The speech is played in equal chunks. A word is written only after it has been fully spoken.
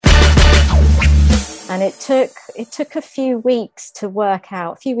And it took a few weeks to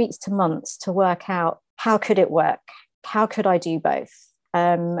months to work out how could it work? How could I do both?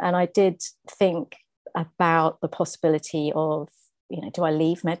 And I did think about the possibility of, do I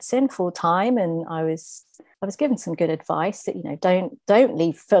leave medicine full time? And I was given some good advice that, don't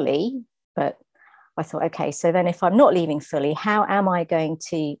leave fully. But I thought, okay, so then if I'm not leaving fully, how am I going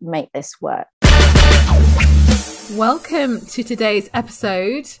to make this work? Welcome to today's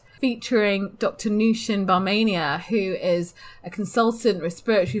episode featuring Dr. Nushin Barmania, who is a consultant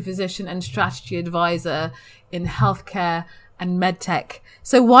respiratory physician and strategy advisor in healthcare and medtech.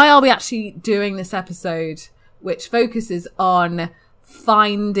 So why are we actually doing this episode, which focuses on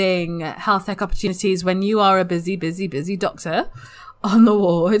finding health tech opportunities when you are a busy doctor on the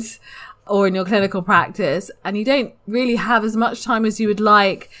ward or in your clinical practice, and you don't really have as much time as you would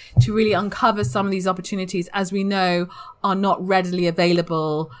like to really uncover some of these opportunities, as we know are not readily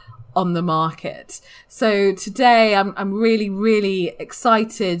available on the market. So today I'm really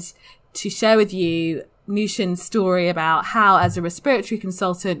excited to share with you Nushin's story about how, as a respiratory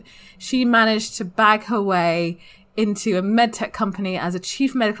consultant, she managed to bag her way into a medtech company as a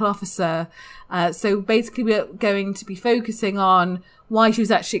chief medical officer. So basically we're going to be focusing on why she was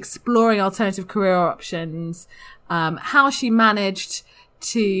actually exploring alternative career options, how she managed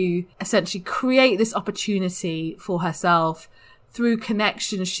to essentially create this opportunity for herself through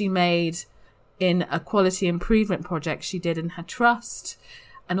connections she made in a quality improvement project she did in her trust,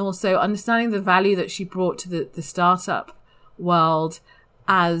 and also understanding the value that she brought to the startup world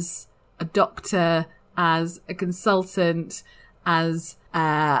as a doctor, as a consultant, as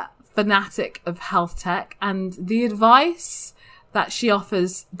a fanatic of health tech, and the advice that she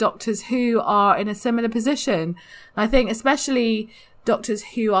offers doctors who are in a similar position. I think especially doctors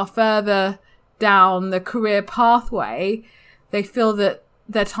who are further down the career pathway, they feel that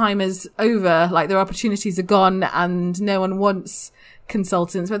their time is over, like their opportunities are gone and no one wants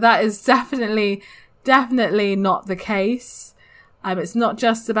consultants. But that is definitely not the case. It's not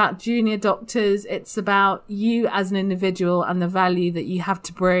just about junior doctors. It's about you as an individual and the value that you have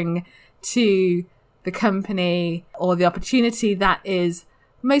to bring to the company or the opportunity that is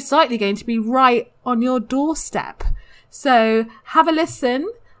most likely going to be right on your doorstep. So have a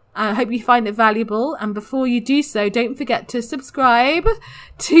listen. I hope you find it valuable. And before you do so, don't forget to subscribe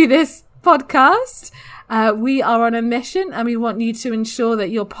to this podcast. We are on a mission and we want you to ensure that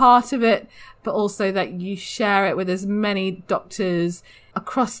you're part of it, but also that you share it with as many doctors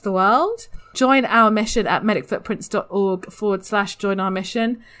across the world. Join our mission at medicfootprints.org/join our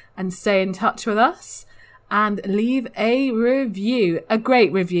mission and stay in touch with us and leave a review, a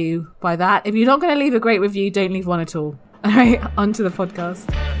great review by that. If you're not going to leave a great review, don't leave one at all. All right, on to the podcast.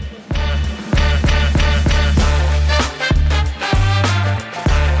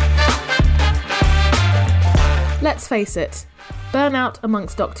 Let's face it, burnout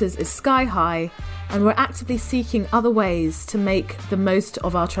amongst doctors is sky high, and we're actively seeking other ways to make the most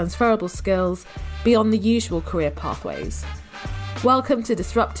of our transferable skills beyond the usual career pathways. Welcome to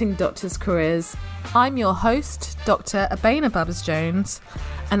Disrupting Doctors' Careers. I'm your host, Dr. Abena Bubbs-Jones,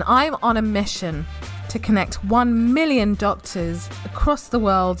 and I'm on a mission to connect 1 million doctors across the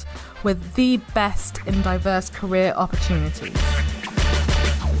world with the best in diverse career opportunities.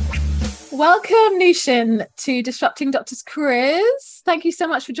 Welcome, Nushin, to Disrupting Doctors' Careers. Thank you so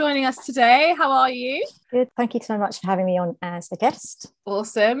much for joining us today. How are you? Good. Thank you so much for having me on as a guest.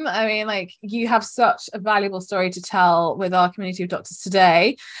 Awesome. I mean, you have such a valuable story to tell with our community of doctors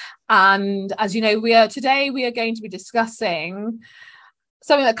today. And as you know, we are going to be discussing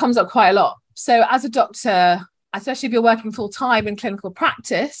something that comes up quite a lot. So as a doctor, especially if you're working full time in clinical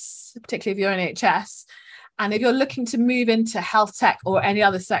practice, particularly if you're in NHS, and if you're looking to move into health tech or any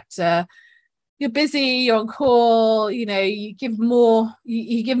other sector, you're busy, you're on call, you give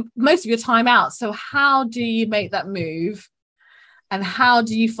most of your time out. So how do you make that move? And how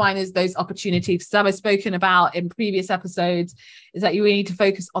do you find those opportunities? So I've spoken about in previous episodes is that you really need to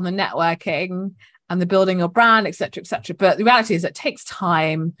focus on the networking and the building your brand, et cetera, et cetera. But the reality is it takes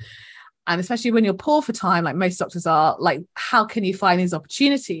time. And especially when you're poor for time, like most doctors are, how can you find these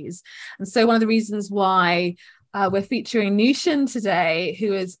opportunities? And so one of the reasons why we're featuring Nushin today,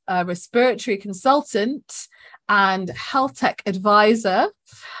 who is a respiratory consultant and health tech advisor,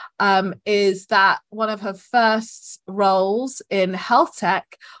 is that one of her first roles in health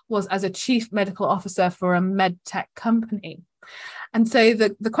tech was as a chief medical officer for a med tech company. And so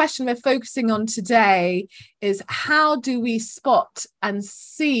the question we're focusing on today is, how do we spot and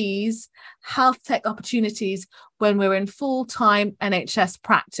seize health tech opportunities when we're in full-time NHS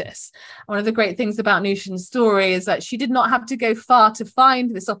practice? One of the great things about Nushin's story is that she did not have to go far to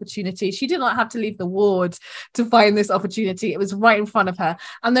find this opportunity. She did not have to leave the ward to find this opportunity. It was right in front of her.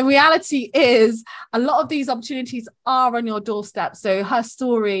 And the reality is a lot of these opportunities are on your doorstep. So her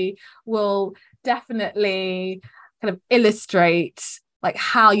story will definitely kind of illustrate like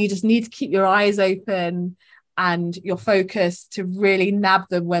how you just need to keep your eyes open and your focus to really nab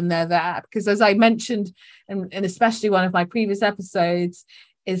them when they're there. Because as I mentioned, and especially one of my previous episodes,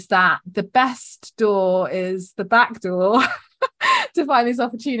 is that the best door is the back door to find these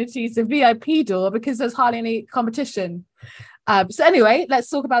opportunities, the VIP door, because there's hardly any competition. So anyway,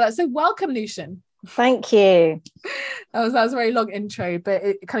 let's talk about that. So welcome, Nushin. Thank you. That was a very long intro, but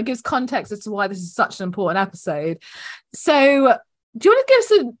it kind of gives context as to why this is such an important episode. So do you want to give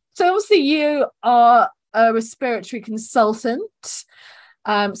some, so obviously you are a respiratory consultant,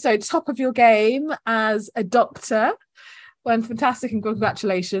 so top of your game as a doctor. Well, fantastic, and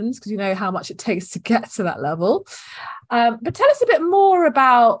congratulations, because you know how much it takes to get to that level. But tell us a bit more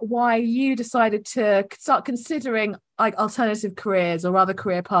about why you decided to start considering like alternative careers, or rather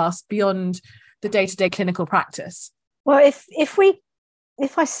career paths beyond the day-to-day clinical practice. Well,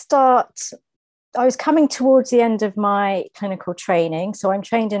 if I start, I was coming towards the end of my clinical training. So I'm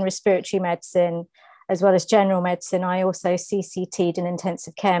trained in respiratory medicine as well as general medicine. I also CCT'd in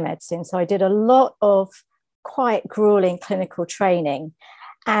intensive care medicine. So I did a lot of quite grueling clinical training.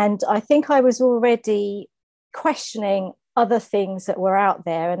 And I think I was already questioning other things that were out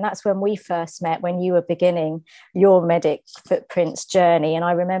there. And that's when we first met, when you were beginning your Medic Footprints journey. And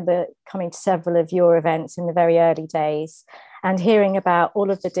I remember coming to several of your events in the very early days and hearing about all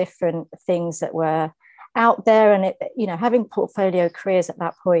of the different things that were out there. And, having portfolio careers at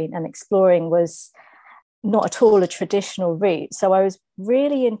that point and exploring was not at all a traditional route. So I was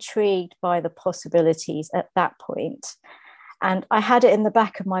really intrigued by the possibilities at that point. And I had it in the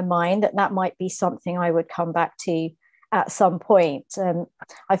back of my mind that might be something I would come back to at some point.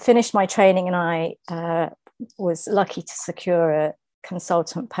 I finished my training and I was lucky to secure a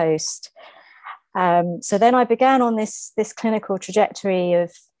consultant post. So then I began on this clinical trajectory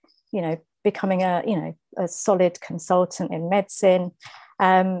of, becoming a solid consultant in medicine.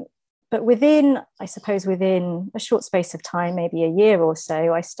 But within a short space of time, maybe a year or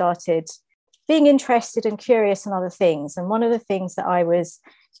so, I started being interested and curious in other things. And one of the things that I was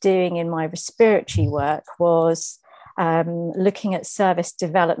doing in my respiratory work was looking at service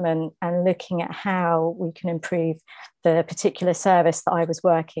development and looking at how we can improve the particular service that I was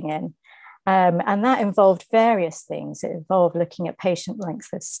working in. And that involved various things. It involved looking at patient length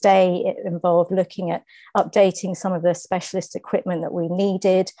of stay. It involved looking at updating some of the specialist equipment that we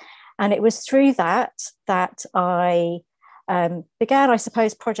needed. And it was through that I began, I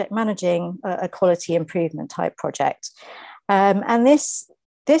suppose, project managing a quality improvement type project. And this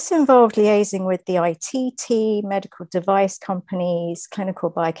involved liaising with the IT team, medical device companies, clinical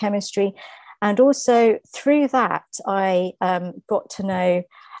biochemistry. And also through that, I got to know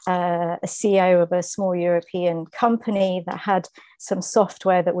a CEO of a small European company that had some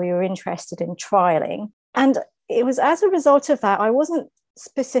software that we were interested in trialing. And it was as a result of that, I wasn't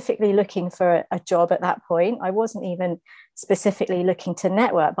specifically looking for a job at that point. I wasn't even specifically looking to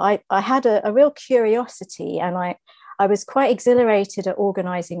network, but I had a real curiosity, and I was quite exhilarated at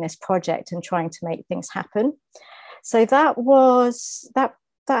organizing this project and trying to make things happen. So that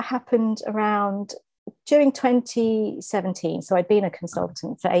happened around during 2017. So I'd been a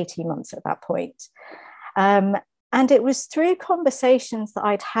consultant for 18 months at that point. And it was through conversations that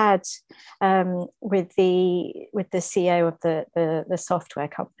I'd had with the CEO of the software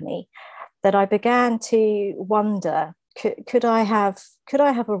company that I began to wonder, could I have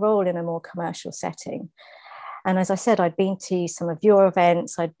a role in a more commercial setting? And as I said, I'd been to some of your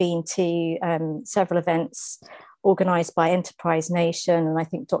events. I'd been to several events organised by Enterprise Nation, and I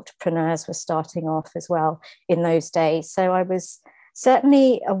think Doctorpreneurs were starting off as well in those days. So I was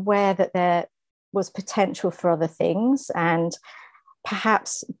certainly aware that there was potential for other things, and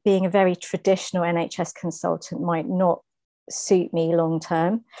perhaps being a very traditional NHS consultant might not suit me long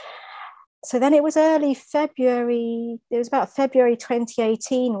term. So then it was early February, it was about February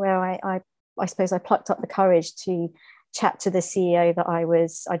 2018 where I suppose I plucked up the courage to chat to the CEO that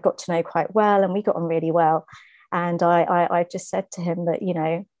I'd got to know quite well, and we got on really well. And I just said to him that,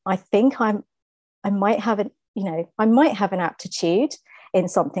 I think I might have an aptitude in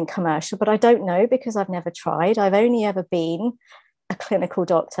something commercial, but I don't know because I've never tried. I've only ever been a clinical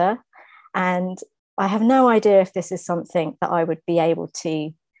doctor. And I have no idea if this is something that I would be able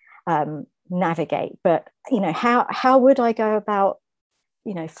to navigate, but how would I go about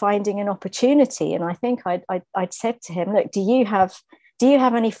finding an opportunity? And I think I'd said to him, look, do you have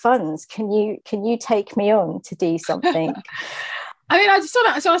any funds? Can you take me on to do something? I mean, I just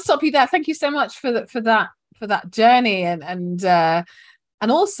want to stop you there. Thank you so much for that journey, and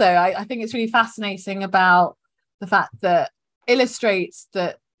also I think it's really fascinating about the fact that illustrates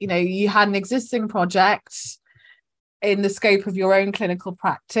that you had an existing project in the scope of your own clinical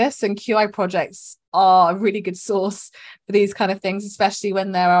practice, and QI projects are a really good source for these kind of things, especially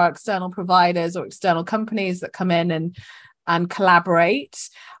when there are external providers or external companies that come in and collaborate.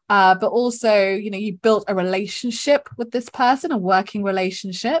 But also, you built a relationship with this person, a working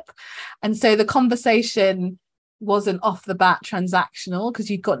relationship. And so the conversation wasn't off the bat transactional, because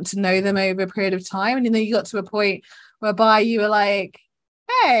you'd gotten to know them over a period of time. And you got to a point whereby you were like,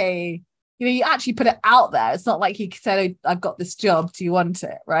 hey, you actually put it out there. It's not like he said, oh, I've got this job, do you want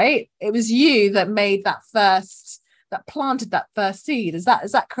it? Right? It was you that made that planted that first seed. Is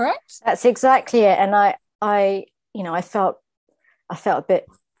that correct? That's exactly it. And I felt a bit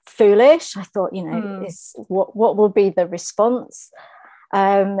foolish. I thought, is what will be the response?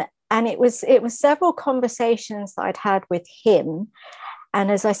 And it was several conversations that I'd had with him.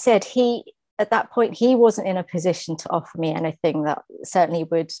 And as I said, at that point, he wasn't in a position to offer me anything that certainly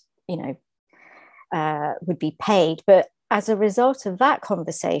would be paid. But as a result of that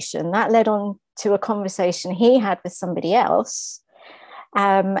conversation, that led on to a conversation he had with somebody else.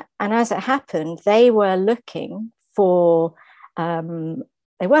 And as it happened, they were looking for,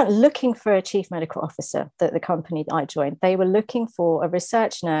 they weren't looking for a chief medical officer, the company that I joined. They were looking for a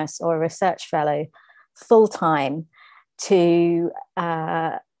research nurse or a research fellow full-time to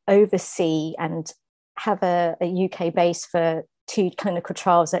oversee and have a UK base for 2 clinical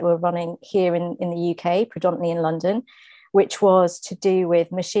trials that were running here in the UK, predominantly in London, which was to do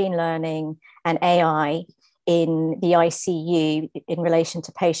with machine learning and AI in the ICU in relation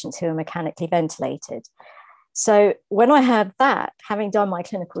to patients who are mechanically ventilated. So when I heard that, having done my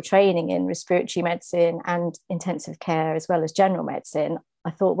clinical training in respiratory medicine and intensive care, as well as general medicine,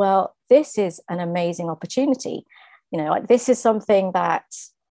 I thought, well, this is an amazing opportunity. This is something that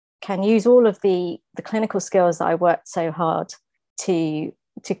can use all of the clinical skills that I worked so hard to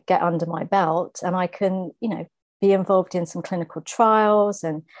get under my belt, and I can, be involved in some clinical trials,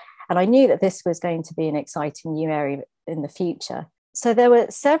 and I knew that this was going to be an exciting new area in the future. So there were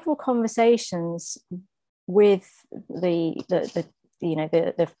several conversations with the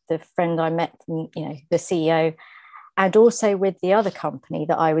friend I met, the CEO, and also with the other company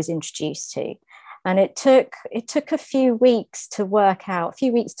that I was introduced to. And it took a few weeks to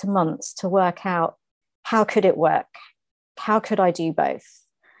months to work out how could it work, how could I do both.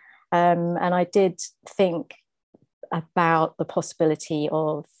 And I did think about the possibility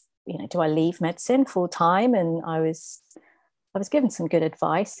of, do I leave medicine full time? And I was given some good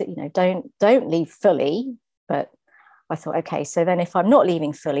advice that, don't leave fully. But I thought, okay, so then if I'm not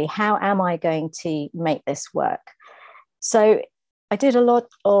leaving fully, how am I going to make this work? So I did a lot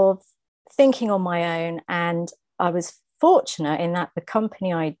of thinking on my own, and I was fortunate in that the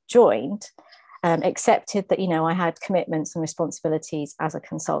company I joined accepted that, I had commitments and responsibilities as a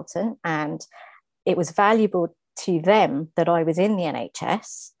consultant, and it was valuable to them that I was in the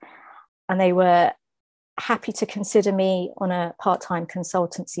NHS, and they were happy to consider me on a part-time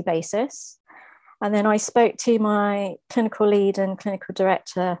consultancy basis. And then I spoke to my clinical lead and clinical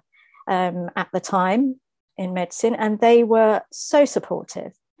director at the time in medicine, and they were so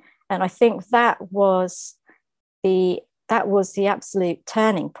supportive. And I think that was the absolute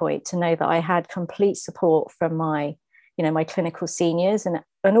turning point, to know that I had complete support from my clinical seniors,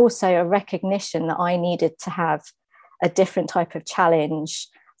 and also a recognition that I needed to have a different type of challenge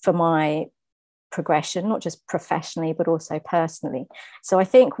for my progression, not just professionally, but also personally. So I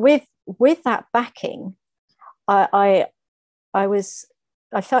think with that backing, I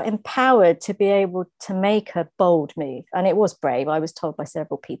felt empowered to be able to make a bold move. And it was brave. I was told by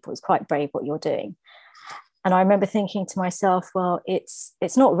several people, it's quite brave what you're doing. And I remember thinking to myself, well, it's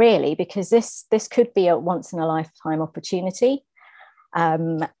not really, because this could be a once in a lifetime opportunity.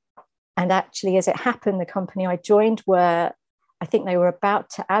 And actually, as it happened, the company I joined I think they were about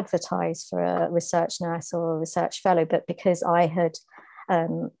to advertise for a research nurse or a research fellow, but because I had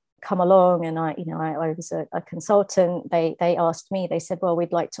come along and I was a consultant, they asked me, they said, well,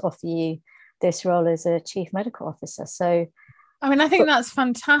 we'd like to offer you this role as a chief medical officer. So I think that's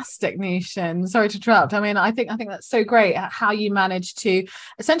fantastic, Nushin. Sorry to interrupt. I think that's so great how you managed to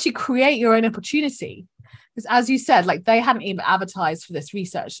essentially create your own opportunity. because as you said, like they hadn't even advertised for this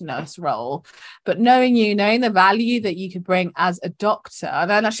research nurse role, but knowing you, knowing the value that you could bring as a doctor, and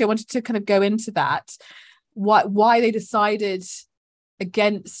then actually I wanted to kind of go into that, why they decided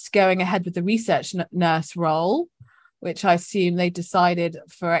against going ahead with the research nurse role, which I assume they decided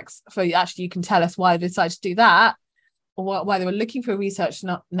for actually you can tell us why they decided to do that, or why they were looking for a research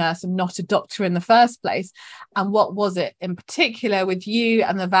nurse and not a doctor in the first place, and what was it in particular with you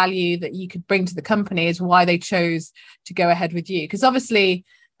and the value that you could bring to the company is why they chose to go ahead with you. Because obviously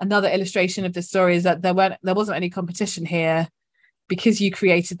another illustration of the story is that there wasn't any competition here because you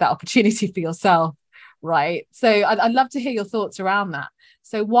created that opportunity for yourself, right? So I'd love to hear your thoughts around that.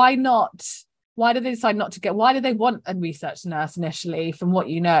 So why did they decide not to get, why did they want a research nurse initially, from what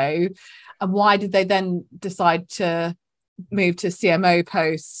you know, and why did they then decide to move to CMO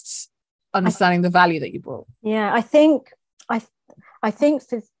post, understanding the value that you brought? Yeah, I think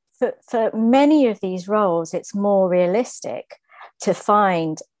for many of these roles, it's more realistic to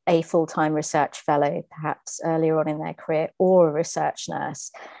find a full-time research fellow, perhaps earlier on in their career, or a research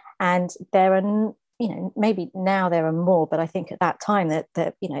nurse. And there are, maybe now there are more, but I think at that time that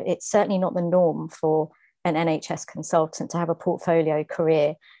it's certainly not the norm for an NHS consultant to have a portfolio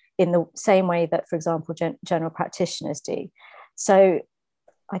career in the same way that, for example, general practitioners do. So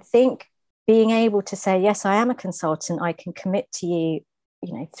I think being able to say, yes, I am a consultant, I can commit to you,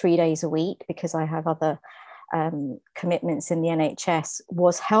 3 days a week because I have other commitments in the NHS,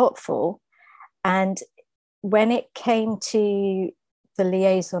 was helpful. And when it came to the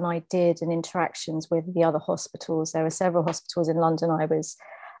liaison I did and interactions with the other hospitals, there were several hospitals in London I was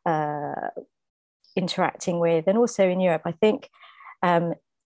interacting with, and also in Europe. I think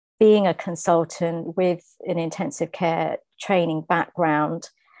being a consultant with an intensive care training background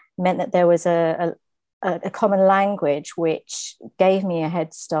meant that there was a common language which gave me a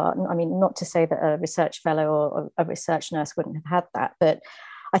head start. I mean, not to say that a research fellow or a research nurse wouldn't have had that, but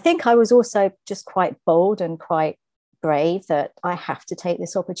I think I was also just quite bold and quite brave that I have to take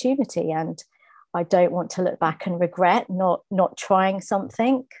this opportunity, and I don't want to look back and regret not trying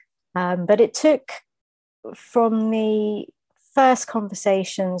something. But it took, from the first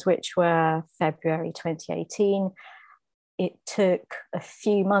conversations, which were February 2018, it took a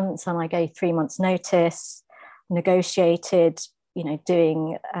few months, and I gave 3 months notice, negotiated,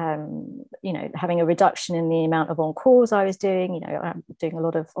 doing, having a reduction in the amount of on-calls I was doing. I'm doing a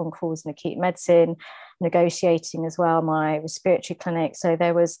lot of on-calls in acute medicine, negotiating as well my respiratory clinic. So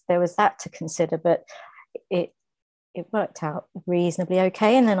there was that to consider, but it worked out reasonably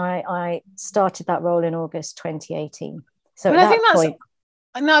okay. And then I started that role in August 2018. So I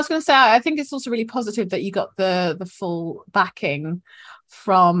was going to say, I think it's also really positive that you got the full backing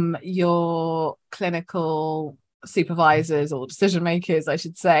from your clinical supervisors, or decision makers, I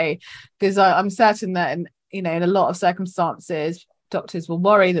should say, because I'm certain that in a lot of circumstances, doctors will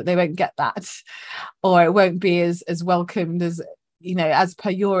worry that they won't get that, or it won't be as welcomed as per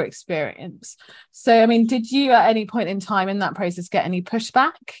your experience. So, I mean, did you at any point in time in that process get any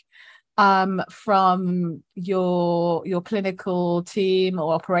pushback from your clinical team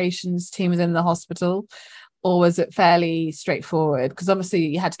or operations team within the hospital, or was it fairly straightforward? Because obviously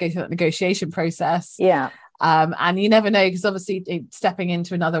you had to go through that negotiation process. Yeah. And you never know, because obviously stepping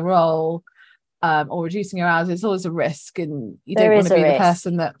into another role or reducing your hours, it's always a risk, and you don't want to be the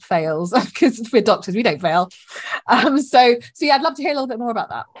person that fails, because we're doctors, we don't fail. So yeah, I'd love to hear a little bit more about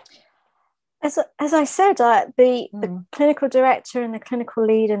that. As I said, the clinical director and the clinical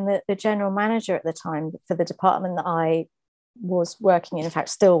lead and the general manager at the time for the department that I was working in fact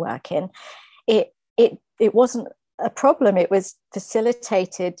still work in, it wasn't a problem. It was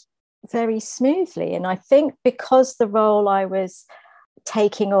facilitated very smoothly. And I think because the role I was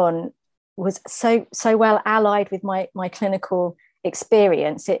taking on was so well allied with my clinical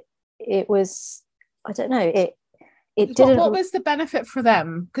experience, it was, I don't know, it didn't. What was the benefit for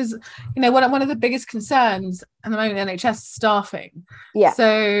them? Because one of the biggest concerns at the moment in NHS is staffing. Yeah.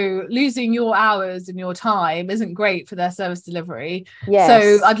 So losing your hours and your time isn't great for their service delivery. Yes.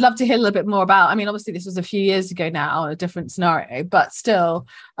 So I'd love to hear a little bit more about, I mean, obviously this was a few years ago now, a different scenario, but still,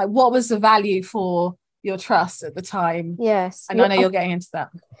 like, what was the value for your trust at the time? Yes. And I know you're getting into that.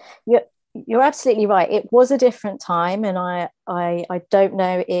 You're absolutely right. It was a different time, and I don't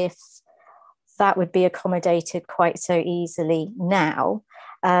know if that would be accommodated quite so easily now.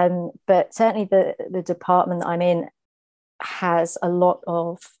 But certainly the department that I'm in has a lot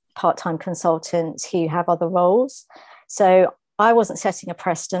of part-time consultants who have other roles. So I wasn't setting a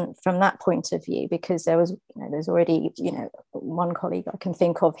precedent from that point of view, because there's already, one colleague I can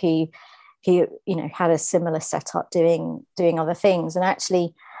think of who had a similar setup doing other things. And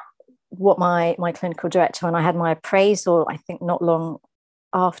actually what my clinical director, and I had my appraisal, I think not long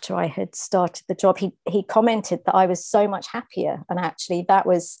after I had started the job, he commented that I was so much happier, and actually that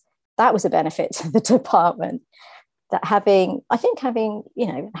was a benefit to the department. That having a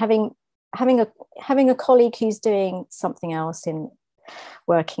colleague who's doing something else, in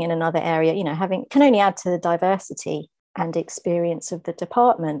working in another area, can only add to the diversity and experience of the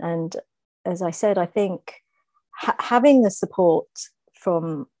department. And as I said, I think having the support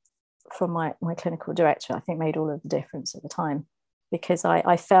from my clinical director, I think, made all of the difference at the time, because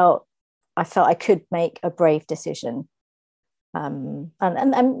I felt I could make a brave decision, and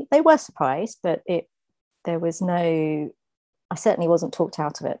they were surprised, but there was I certainly wasn't talked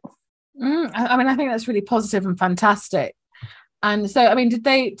out of it. I mean, I think that's really positive and fantastic. And so, I mean, did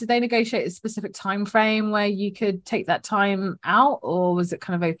they negotiate a specific time frame where you could take that time out, or was it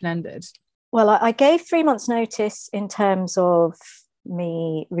kind of open-ended? Well, I gave 3 months notice in terms of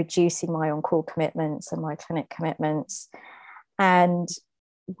me reducing my on-call commitments and my clinic commitments, and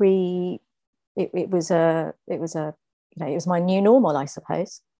it was my new normal, I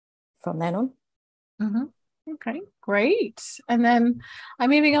suppose, from then on. Mm-hmm. Okay, great. And then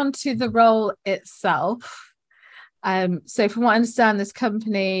I'm moving on to the role itself. So from what I understand, this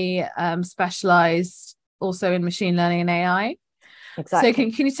company specialized also in machine learning and AI. Exactly.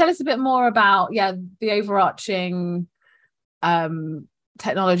 So can you tell us a bit more about the overarching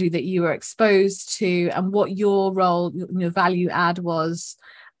technology that you were exposed to, and what your role, your value add was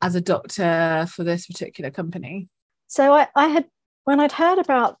as a doctor for this particular company? So I had, when I'd heard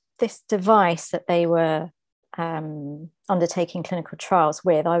about this device that they were undertaking clinical trials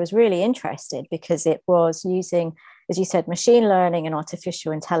with, I was really interested, because it was using, as you said, machine learning and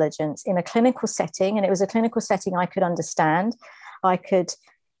artificial intelligence in a clinical setting, and it was a clinical setting I could understand. I could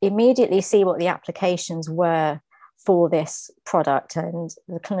immediately see what the applications were for this product, and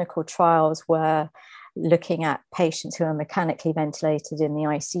the clinical trials were looking at patients who are mechanically ventilated in the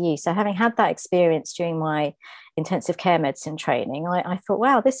ICU. So having had that experience during my intensive care medicine training, I thought,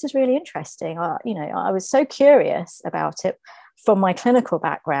 wow, this is really interesting. I was so curious about it from my clinical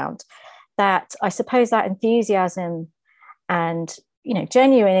background, that I suppose that enthusiasm and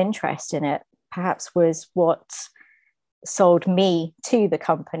genuine interest in it perhaps was what sold me to the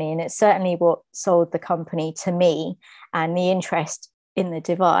company, and it's certainly what sold the company to me, and the interest in the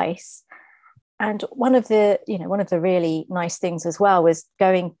device. And one of the really nice things as well was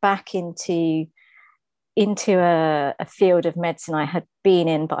going back into a field of medicine I had been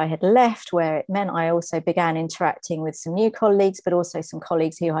in, but I had left, where it meant I also began interacting with some new colleagues, but also some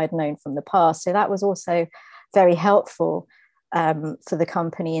colleagues who I had known from the past. So that was also very helpful for the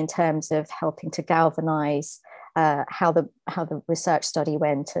company in terms of helping to galvanize how the research study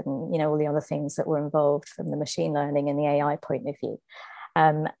went, and all the other things that were involved from the machine learning and the AI point of view.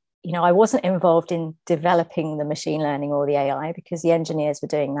 I wasn't involved in developing the machine learning or the AI, because the engineers were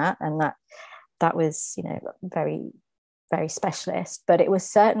doing that, and that was very, very specialist. But it was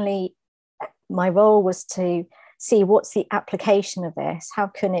certainly, my role was to see what's the application of this, how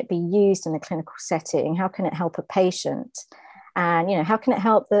can it be used in a clinical setting, how can it help a patient, and how can it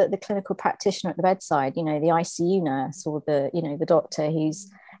help the clinical practitioner at the bedside, the ICU nurse, or the doctor who's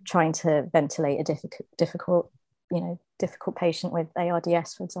trying to ventilate a difficult patient with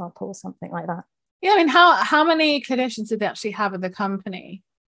ARDS, for example, or something like that. Yeah, I mean, how many clinicians did they actually have in the company?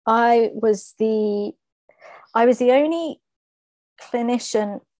 I was the only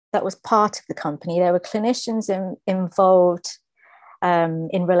clinician that was part of the company. There were clinicians involved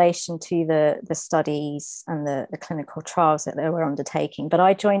in relation to the studies and the clinical trials that they were undertaking. But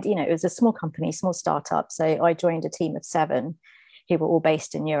I joined, it was a small company, small startup. So I joined a team of 7 who were all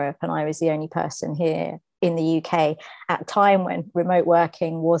based in Europe, and I was the only person here in the UK at a time when remote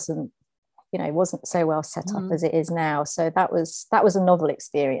working wasn't so well set up as it is now. So that was a novel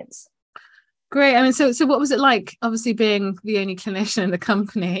experience. Great. I mean, so what was it like, obviously being the only clinician in the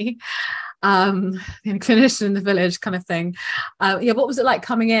company, the only clinician in the village kind of thing? What was it like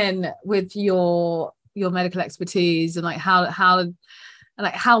coming in with your medical expertise, and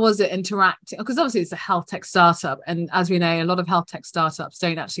how was it interacting? Because obviously it's a health tech startup, and as we know, a lot of health tech startups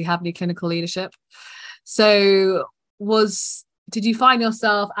don't actually have any clinical leadership. So did you find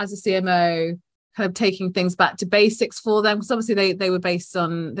yourself as a CMO kind of taking things back to basics for them? Because obviously they were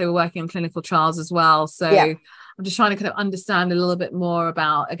working on clinical trials as well. So yeah. I'm just trying to kind of understand a little bit more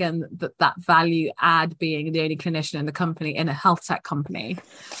about, again, that value add, being the only clinician in the company, in a health tech company.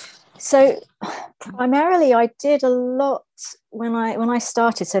 So primarily I did a lot when I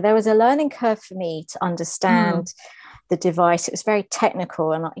started. So there was a learning curve for me to understand the device. It was very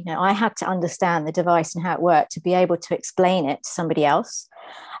technical, and I had to understand the device and how it worked to be able to explain it to somebody else.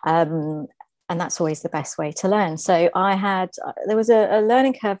 And that's always the best way to learn. So there was a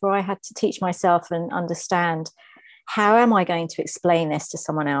learning curve where I had to teach myself and understand, how am I going to explain this to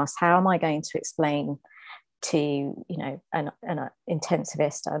someone else? How am I going to explain to, an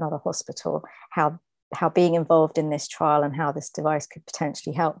intensivist at another hospital, how being involved in this trial and how this device could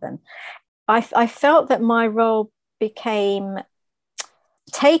potentially help them? I felt that my role became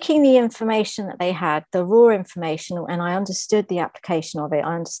taking the information that they had, the raw information, and I understood the application of it.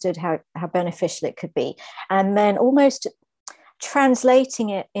 I understood how beneficial it could be, and then almost translating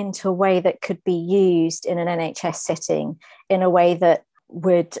it into a way that could be used in an NHS setting in a way that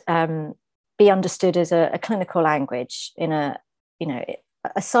would be understood as a clinical language,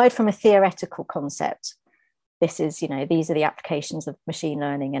 aside from a theoretical concept. This is, these are the applications of machine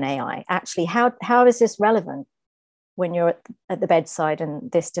learning and AI. Actually, how is this relevant when you're at the bedside and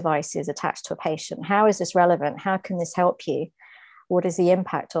this device is attached to a patient? How is this relevant? How can this help you? What is the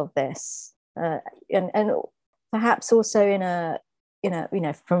impact of this? And perhaps also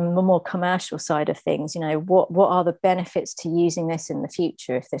from the more commercial side of things, what are the benefits to using this in the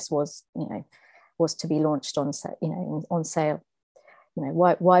future if this was to be launched on sale?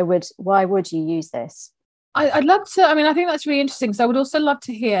 Why would you use this? I'd love to. I mean, I think that's really interesting. So I would also love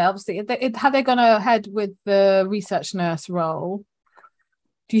to hear, obviously, had they gone ahead with the research nurse role,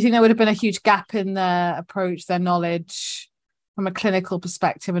 do you think there would have been a huge gap in their approach, their knowledge from a clinical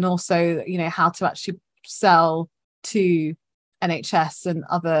perspective, and also, how to actually sell to NHS and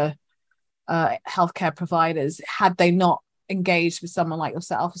other healthcare providers had they not engaged with someone like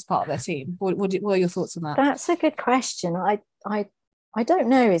yourself as part of their team? What are your thoughts on that? That's a good question. I don't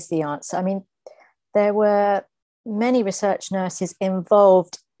know is the answer. I mean, there were many research nurses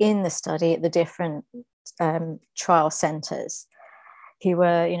involved in the study at the different trial centres who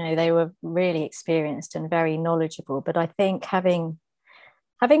were, they were really experienced and very knowledgeable. But I think having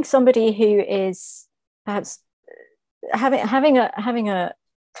somebody who is perhaps having a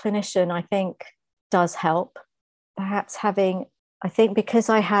clinician, I think, does help. Perhaps I think because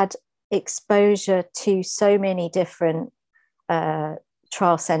I had exposure to so many different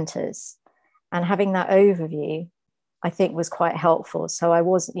trial centres, and having that overview, I think, was quite helpful. So I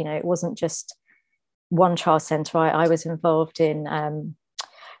was, it wasn't just one trial centre. I was involved in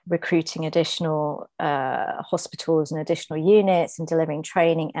recruiting additional hospitals and additional units and delivering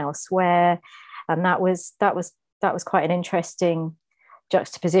training elsewhere. And that was quite an interesting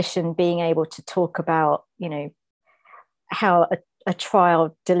juxtaposition, being able to talk about, how a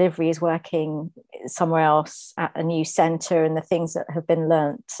trial delivery is working somewhere else at a new centre, and the things that have been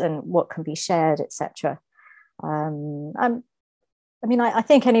learnt and what can be shared, etc. I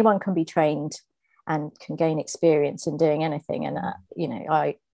think anyone can be trained and can gain experience in doing anything. And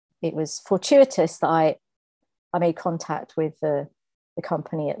it was fortuitous that I made contact with the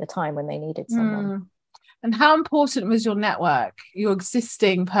company at the time when they needed someone. And how important was your network, your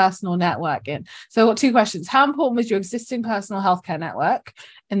existing personal network in? So I've got two questions. How important was your existing personal healthcare network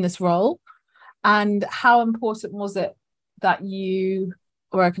in this role? And how important was it that you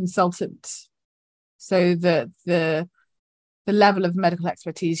were a consultant, so that the level of medical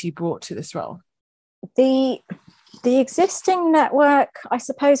expertise you brought to this role? The existing network, I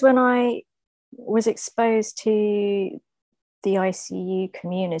suppose, when I was exposed to the ICU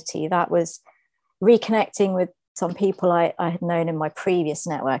community, that was reconnecting with some people I had known in my previous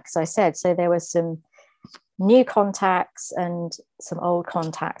network, as I said. So there were some new contacts and some old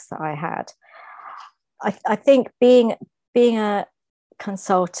contacts that I had. I think being a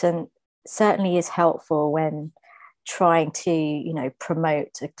consultant certainly is helpful when trying to,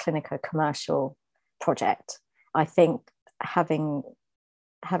 promote a clinico-commercial project. I think having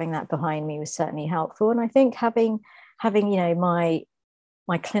that behind me was certainly helpful. And I think having my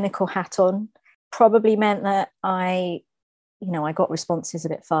clinical hat on probably meant that I got responses a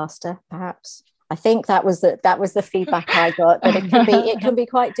bit faster, perhaps. I think that was the feedback I got, that it can be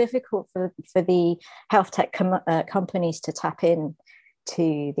quite difficult for the health tech companies to tap in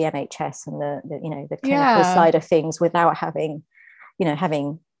to the NHS and the clinical side of things without having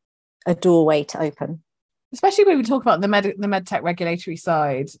a doorway to open. Especially when we talk about the med tech regulatory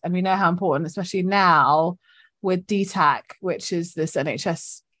side, and we know how important, especially now with DTAC, which is this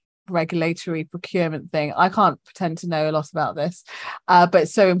NHS regulatory procurement thing. I can't pretend to know a lot about this, but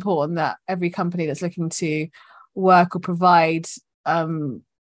it's so important that every company that's looking to work or provide to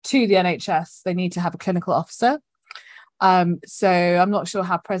the NHS, they need to have a clinical officer. So I'm not sure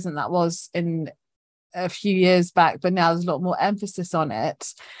how present that was in a few years back, but now there's a lot more emphasis on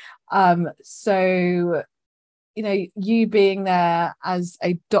it. So you know, you being there as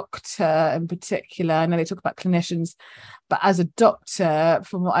a doctor in particular, I know they talk about clinicians, but as a doctor,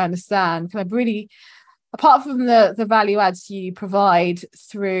 from what I understand, kind of really, apart from the value adds you provide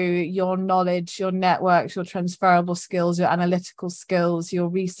through your knowledge, your networks, your transferable skills, your analytical skills, your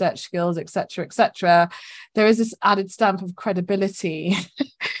research skills, etc., there is this added stamp of credibility. Do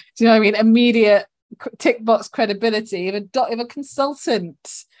you know what I mean? Immediate tick box credibility. If a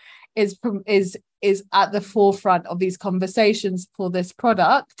consultant is at the forefront of these conversations for this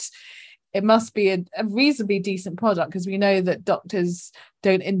product, it must be a reasonably decent product, because we know that doctors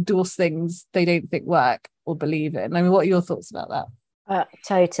don't endorse things they don't think work or believe in. I mean, what are your thoughts about that?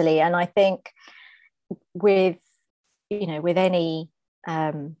 Totally. And I think with any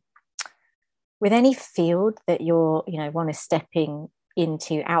field that you're, one is stepping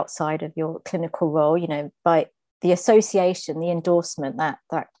into outside of your clinical role, by the association, the endorsement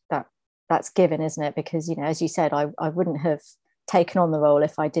that's given, isn't it? Because, as you said, I wouldn't have taken on the role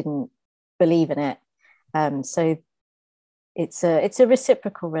if I didn't believe in it. So it's a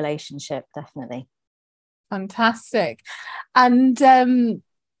reciprocal relationship, definitely. Fantastic. And kind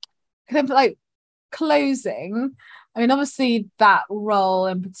of like closing, I mean, obviously that role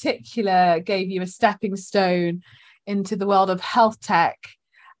in particular gave you a stepping stone into the world of health tech.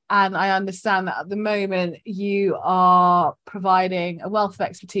 And I understand that at the moment you are providing a wealth of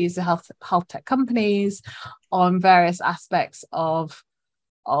expertise to health tech companies on various aspects of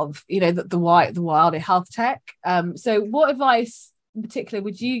the wider health tech. So what advice in particular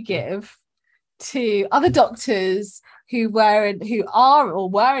would you give to other doctors who were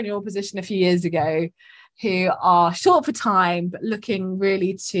in your position a few years ago, who are short for time but looking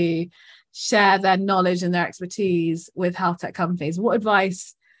really to share their knowledge and their expertise with health tech companies? What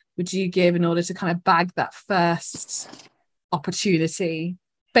advice would you give in order to kind of bag that first opportunity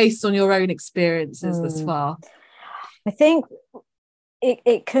based on your own experiences thus far? I think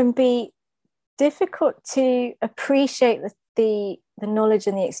it can be difficult to appreciate the knowledge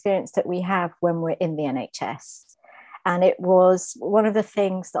and the experience that we have when we're in the NHS. And it was one of the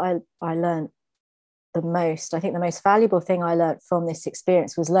things that I learned the most. I think the most valuable thing I learned from this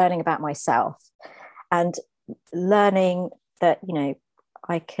experience was learning about myself and learning that,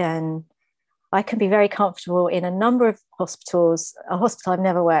 I can be very comfortable in a number of hospitals, a hospital I've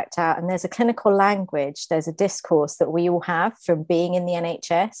never worked at, and there's a clinical language, there's a discourse that we all have from being in the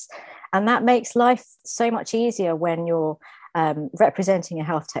NHS, and that makes life so much easier when you're representing a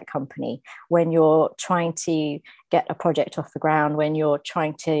health tech company, when you're trying to get a project off the ground, when you're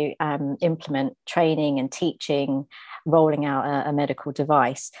trying to implement training and teaching, rolling out a medical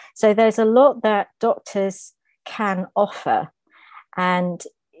device. So there's a lot that doctors can offer, and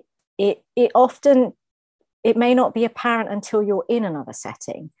it may not be apparent until you're in another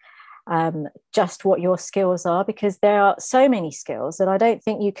setting, just what your skills are, because there are so many skills that I don't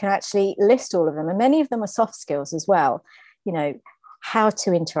think you can actually list all of them. And many of them are soft skills as well. How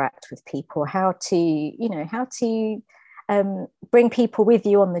to interact with people, how to bring people with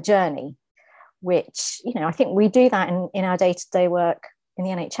you on the journey, which, I think we do that in our day-to-day work in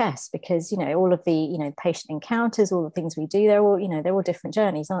the NHS, because, all of the, patient encounters, all the things we do, they're all different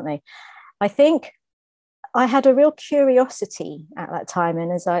journeys, aren't they? I think I had a real curiosity at that time.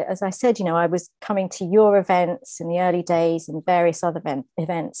 And as I said, I was coming to your events in the early days and various other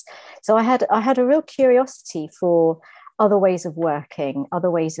events. So I had a real curiosity for other ways of working, other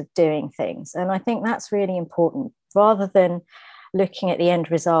ways of doing things. And I think that's really important. Rather than looking at the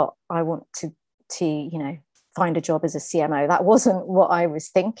end result, I want to find a job as a CMO. That wasn't what I was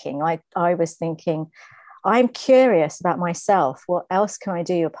thinking. I was thinking, I'm curious about myself. What else can I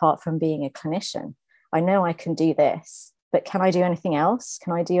do apart from being a clinician? I know I can do this, but can I do anything else?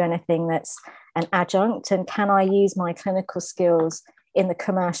 Can I do anything that's an adjunct? And can I use my clinical skills in the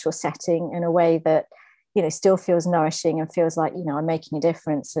commercial setting in a way that, still feels nourishing and feels like, I'm making a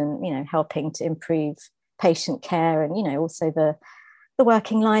difference and, helping to improve patient care and, also the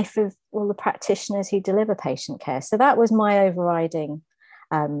working life of all the practitioners who deliver patient care. So that was my overriding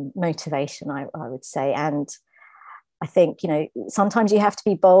motivation, I would say. And I think, sometimes you have to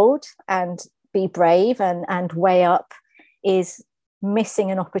be bold and be brave and weigh up, is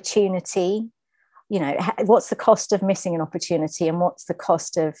missing an opportunity, what's the cost of missing an opportunity, and what's the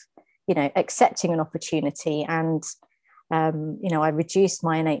cost of, accepting an opportunity. And I reduced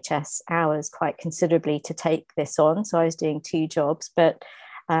my NHS hours quite considerably to take this on, so I was doing 2 jobs, but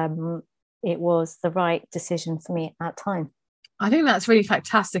it was the right decision for me at that time. I think that's really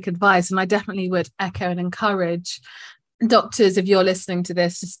fantastic advice, and I definitely would echo and encourage doctors, if you're listening to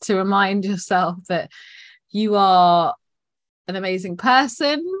this, just to remind yourself that you are an amazing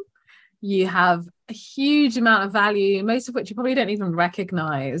person, you have a huge amount of value, most of which you probably don't even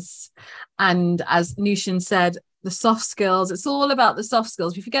recognize. And as Nushin said, the soft skills, it's all about the soft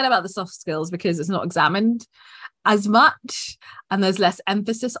skills. We forget about the soft skills because it's not examined as much and there's less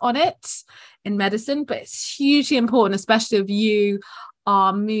emphasis on it in medicine, but it's hugely important, especially if you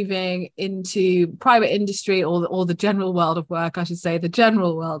are moving into private industry or the general world of work, I should say, the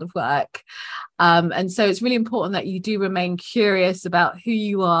general world of work. And so it's really important that you do remain curious about who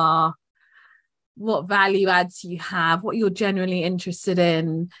you are, what value adds you have, what you're genuinely interested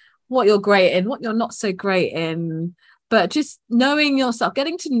in, what you're great in, what you're not so great in, but just knowing yourself,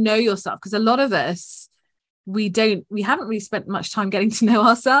 getting to know yourself, because a lot of us, we haven't really spent much time getting to know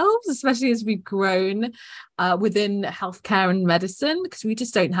ourselves, especially as we've grown within healthcare and medicine, because we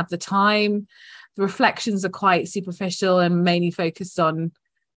just don't have the time. The reflections are quite superficial and mainly focused on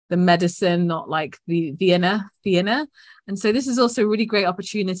the medicine, not like the inner. And so this is also a really great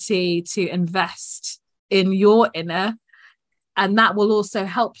opportunity to invest in your inner, and that will also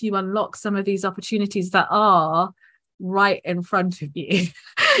help you unlock some of these opportunities that are right in front of you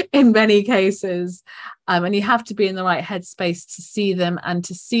in many cases, and you have to be in the right headspace to see them and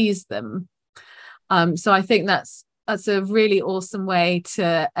to seize them. So I think that's a really awesome way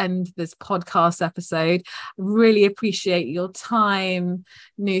to end this podcast episode. Really appreciate your time,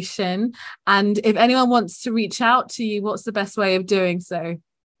 Nushin. And if anyone wants to reach out to you, what's the best way of doing so?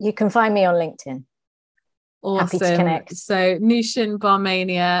 You can find me on LinkedIn. Awesome. Happy to connect. So Nushin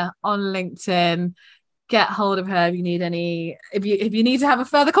Barmania on LinkedIn. Get hold of her if you need if you need to have a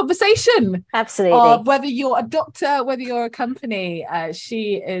further conversation. Absolutely. Or whether you're a doctor, whether you're a company,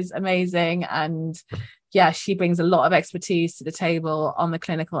 she is amazing. And yeah, she brings a lot of expertise to the table on the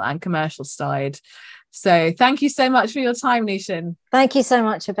clinical and commercial side. So thank you so much for your time, Nushin. Thank you so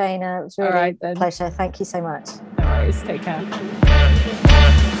much, Abena. It was really All right, a pleasure. Thank you so much. No worries. Take care.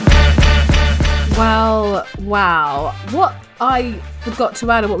 Well, wow. What I forgot to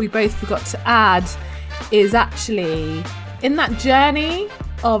add, or what we both forgot to add, is actually in that journey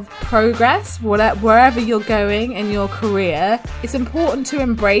of progress, wherever you're going in your career, it's important to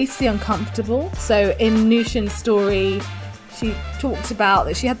embrace the uncomfortable. So in Nushin's story, she talked about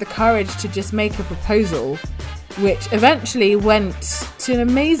that she had the courage to just make a proposal, which eventually went to an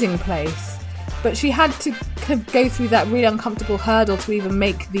amazing place. But she had to go through that really uncomfortable hurdle to even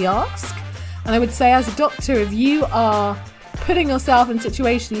make the ask. And I would say, as a doctor, if you are putting yourself in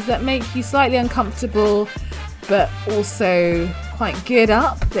situations that make you slightly uncomfortable, but also quite geared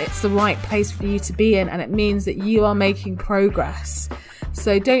up, that it's the right place for you to be in, and it means that you are making progress.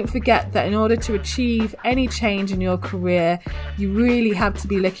 So don't forget that in order to achieve any change in your career, you really have to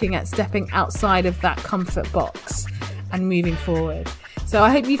be looking at stepping outside of that comfort box and moving forward. So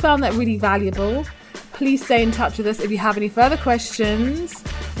I hope you found that really valuable. Please stay in touch with us if you have any further questions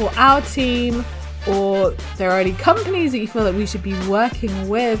for our team, or there are any companies that you feel that we should be working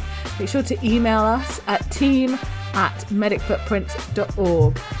with. Make sure to email us at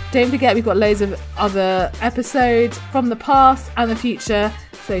team@medicfootprint.org. Don't forget, we've got loads of other episodes from the past and the future,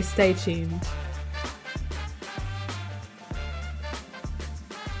 so stay tuned.